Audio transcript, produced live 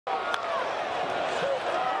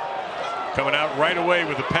Coming out right away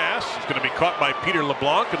with the pass. It's going to be caught by Peter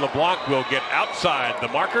LeBlanc, and LeBlanc will get outside the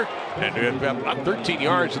marker and about 13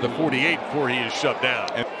 yards to the 48 before he is shoved down.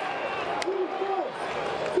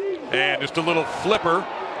 And just a little flipper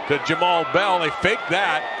to Jamal Bell. They fake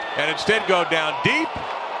that and instead go down deep,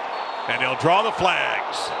 and they'll draw the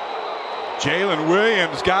flags. Jalen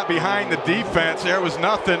Williams got behind the defense. There was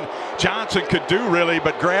nothing Johnson could do really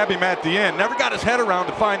but grab him at the end. Never got his head around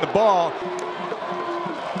to find the ball.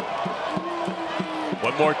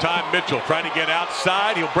 One more time, Mitchell trying to get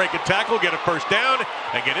outside. He'll break a tackle, get a first down,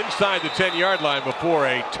 and get inside the 10-yard line before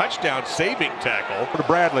a touchdown saving tackle. To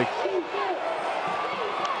Bradley.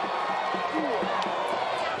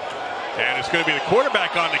 And it's going to be the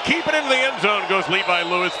quarterback on to keep it into the end zone. Goes Levi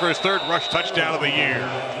Lewis for his third rush touchdown of the year.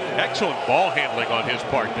 Excellent ball handling on his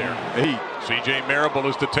part there. C.J. Marable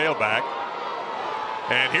is the tailback.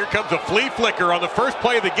 And here comes a flea flicker on the first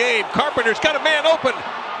play of the game. Carpenter's got a man open.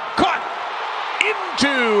 Caught into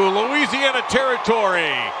Louisiana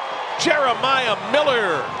territory. Jeremiah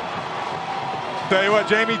Miller. Tell you what,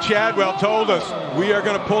 Jamie Chadwell told us we are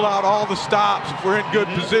going to pull out all the stops. If we're in good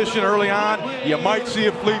position early on, you might see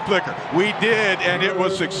a flea flicker. We did, and it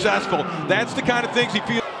was successful. That's the kind of things he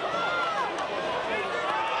feels.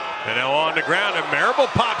 And now on the ground, and Marable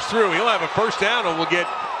pops through. He'll have a first down and will get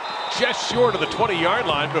just short of the 20-yard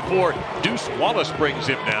line before Deuce Wallace brings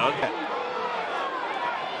him down.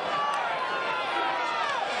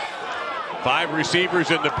 5 receivers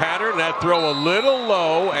in the pattern. That throw a little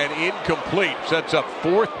low and incomplete. Sets up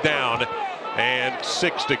 4th down and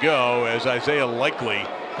 6 to go as Isaiah Likely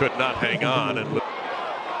could not hang on. And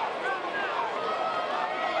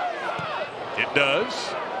it does,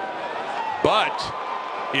 but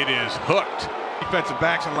it is hooked. Defensive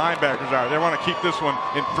backs and linebackers are. They want to keep this one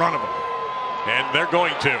in front of them. And they're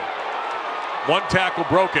going to. 1 tackle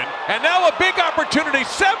broken, and now a big opportunity.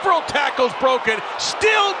 Several tackles broken,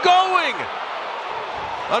 still going.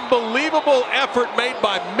 Unbelievable effort made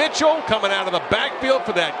by Mitchell coming out of the backfield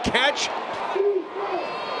for that catch.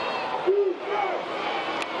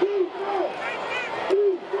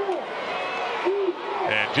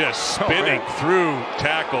 And just spinning through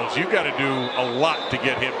tackles. You got to do a lot to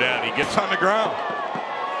get him down. He gets on the ground.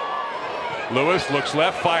 Lewis looks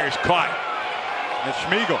left, fires, caught. And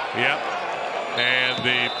Schmiegel. Yep. And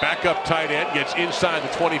the backup tight end gets inside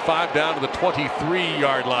the 25 down to the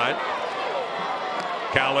 23-yard line.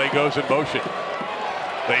 Calais goes in motion.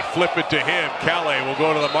 They flip it to him. Calais will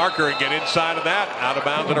go to the marker and get inside of that. Out of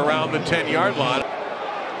bounds and around the 10-yard line.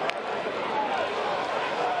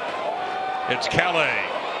 It's Calais.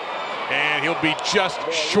 And he'll be just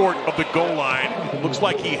short of the goal line. Looks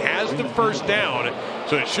like he has the first down.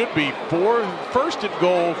 So it should be first and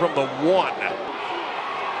goal from the 1.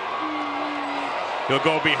 He'll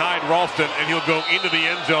go behind Ralston, and he'll go into the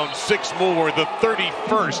end zone. 6 more, the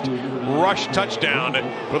 31st rush touchdown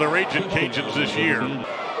for the Ragin' Cajuns this year.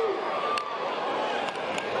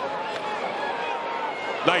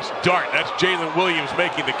 Nice dart. That's Jalen Williams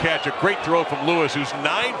making the catch. A great throw from Lewis, who's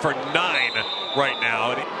 9 for 9 right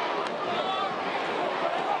now.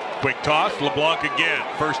 Quick toss, LeBlanc again.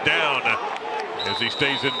 First down as he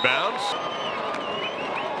stays in bounds.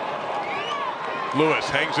 Lewis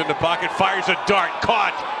hangs in the pocket, fires a dart,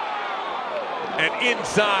 caught. And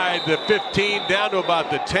inside the 15, down to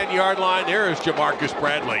about the 10-yard line. There is Jamarcus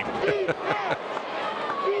Bradley.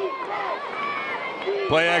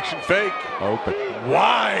 Play action fake. Open.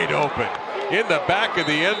 Wide open. In the back of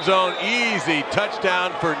the end zone. Easy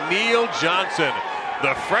touchdown for Neal Johnson.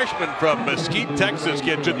 The freshman from Mesquite, Texas,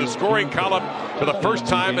 gets in the scoring column for the first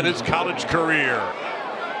time in his college career.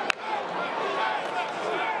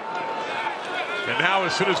 And now,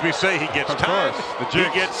 as soon as we say he gets time, he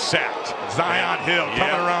gets sacked. Zion Hill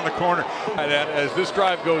coming around the corner. As this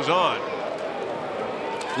drive goes on,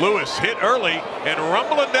 Lewis hit early, and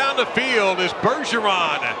rumbling down the field is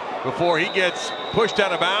Bergeron before he gets pushed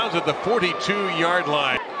out of bounds at the 42-yard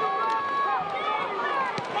line.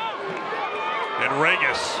 And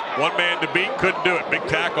Regis, one man to beat, couldn't do it. Big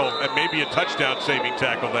tackle, and maybe a touchdown saving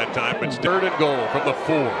tackle that time, but 3rd and goal from the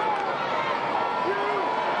 4.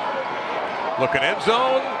 Looking end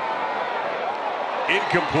zone.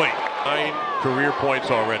 Incomplete. 9 career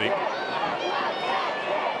points already.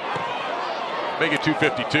 Make it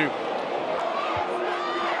 252.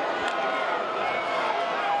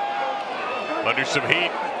 Under some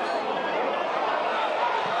heat.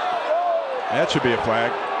 That should be a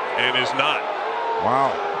flag. And is not.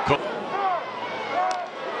 Wow.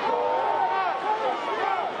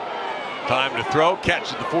 Time to throw,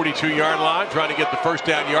 catch at the 42-yard line, trying to get the first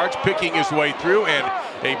down yards, picking his way through, and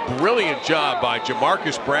a brilliant job by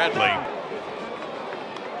Jamarcus Bradley.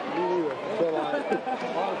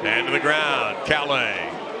 And to the ground, Calais.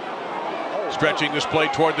 Stretching this play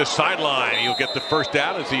toward the sideline. He'll get the first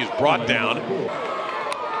down as he is brought down.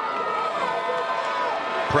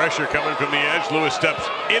 Pressure coming from the edge. Lewis steps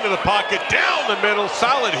into the pocket, down the middle.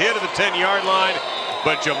 Solid hit at the 10-yard line.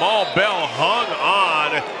 But Jamal Bell hung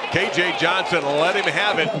on. KJ Johnson let him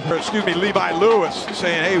have it. Excuse me, Levi Lewis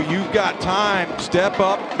saying, hey, you've got time. Step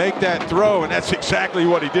up, make that throw. And that's exactly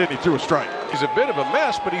what he did. He threw a strike. He's a bit of a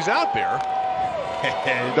mess, but he's out there.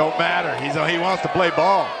 It don't matter. He wants to play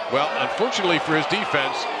ball. Well, unfortunately for his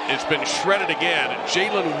defense, it's been shredded again.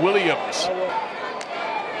 Jalen Williams.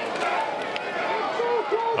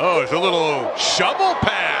 Oh, it's a little shovel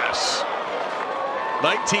pass.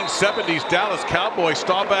 1970s Dallas Cowboys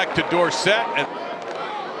stall back to Dorsett.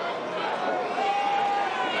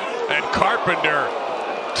 And Carpenter.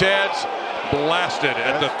 Ted's blasted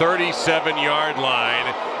at the 37-yard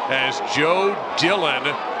line as Joe Dillon,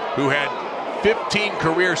 who had 15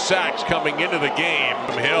 career sacks coming into the game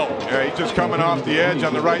from Hill. Yeah, he's just coming off the edge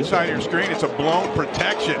on the right side of your screen. It's a blown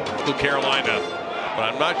protection. Carolina, but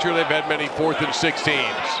I'm not sure they've had many 4th and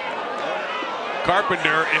 16s.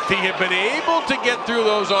 Carpenter, if he had been able to get through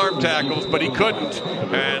those arm tackles, but he couldn't,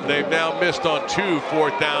 and they've now missed on 2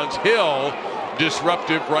 4th downs. Hill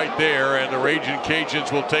disruptive right there, and the Raging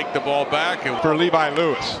Cajuns will take the ball back. For Levi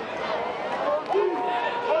Lewis.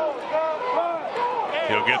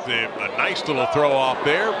 He'll get a nice little throw off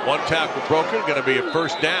there. 1 tackle broken. Going to be a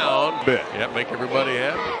first down. Yeah, make everybody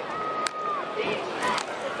happy.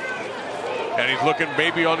 And he's looking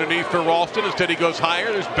maybe underneath for Ralston. Instead, he goes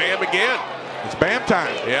higher. There's Bam again. It's Bam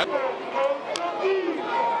time. Yep.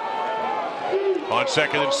 On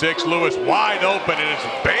 2nd and 6, Lewis wide open, and it's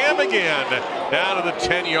Bam again down to the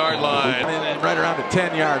 10-yard line. And right around the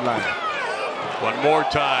 10-yard line. One more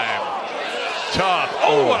time. Tough.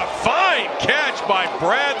 Oh, what a fine catch by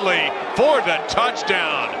Bradley for the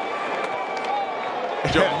touchdown.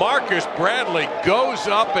 Jamarcus Bradley goes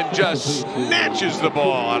up and just snatches the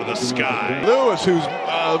ball out of the sky. Lewis, who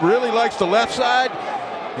really likes the left side,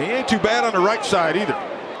 he ain't too bad on the right side either.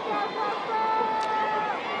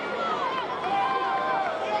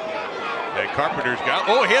 And Carpenter's got,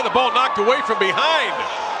 oh, he had the ball knocked away from behind.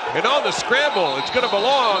 And on the scramble, it's going to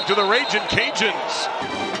belong to the Raging Cajuns.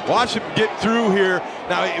 Watch him get through here.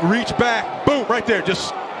 Now reach back, boom, right there.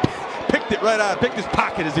 Just picked it right out, picked his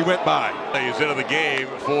pocket as he went by. He's into the game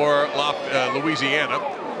for Louisiana.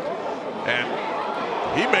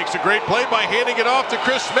 And he makes a great play by handing it off to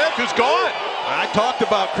Chris Smith, who's gone. I talked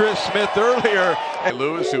about Chris Smith earlier.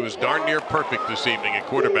 Lewis, who is darn near perfect this evening at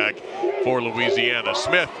quarterback for Louisiana.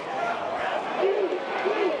 Smith.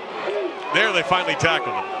 There, they finally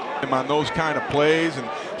tackled him. On those kind of plays and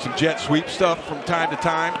some jet sweep stuff from time to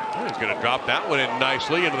time. He's going to drop that one in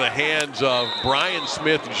nicely into the hands of Brian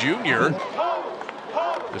Smith Jr.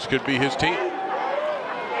 This could be his team.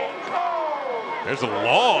 There's a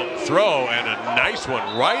long throw and a nice one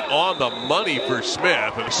right on the money for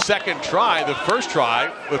Smith. And the second try, the first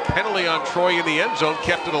try with penalty on Troy in the end zone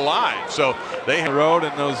kept it alive. So they the road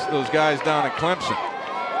and those guys down at Clemson.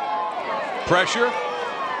 Pressure.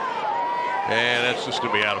 And that's just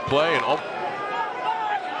going to be out of play. And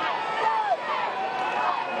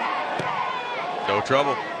no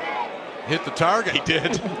trouble. Hit the target. He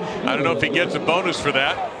did. I don't know if he gets a bonus for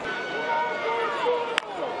that.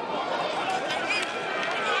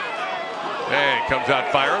 And comes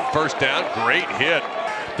out firing. First down. Great hit.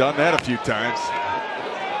 Done that a few times.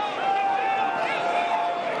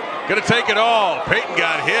 Going to take it all. Peyton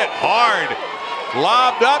got hit hard.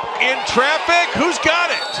 Lobbed up in traffic. Who's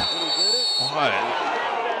got it? What?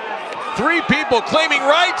 3 people claiming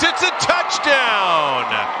rights. It's a touchdown.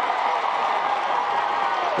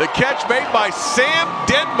 The catch made by Sam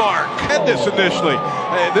Denmark. Had this initially.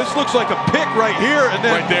 Hey, this looks like a pick right here, and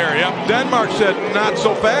then right there, yep. Denmark said not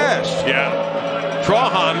so fast. Yeah.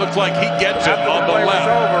 Trahan looks like he gets it on the left.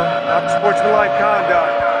 Over. Unsportsmanlike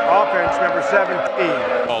conduct. Offense number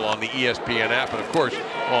 17. All on the ESPN app, and of course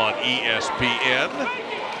on ESPN.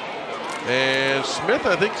 And Smith,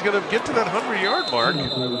 I think, is going to get to that 100-yard mark.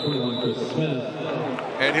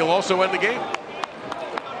 And he'll also end the game.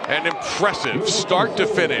 An impressive start to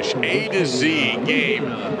finish, A to Z game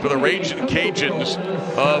for the Raging Cajuns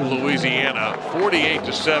of Louisiana.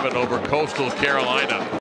 48-7 over Coastal Carolina.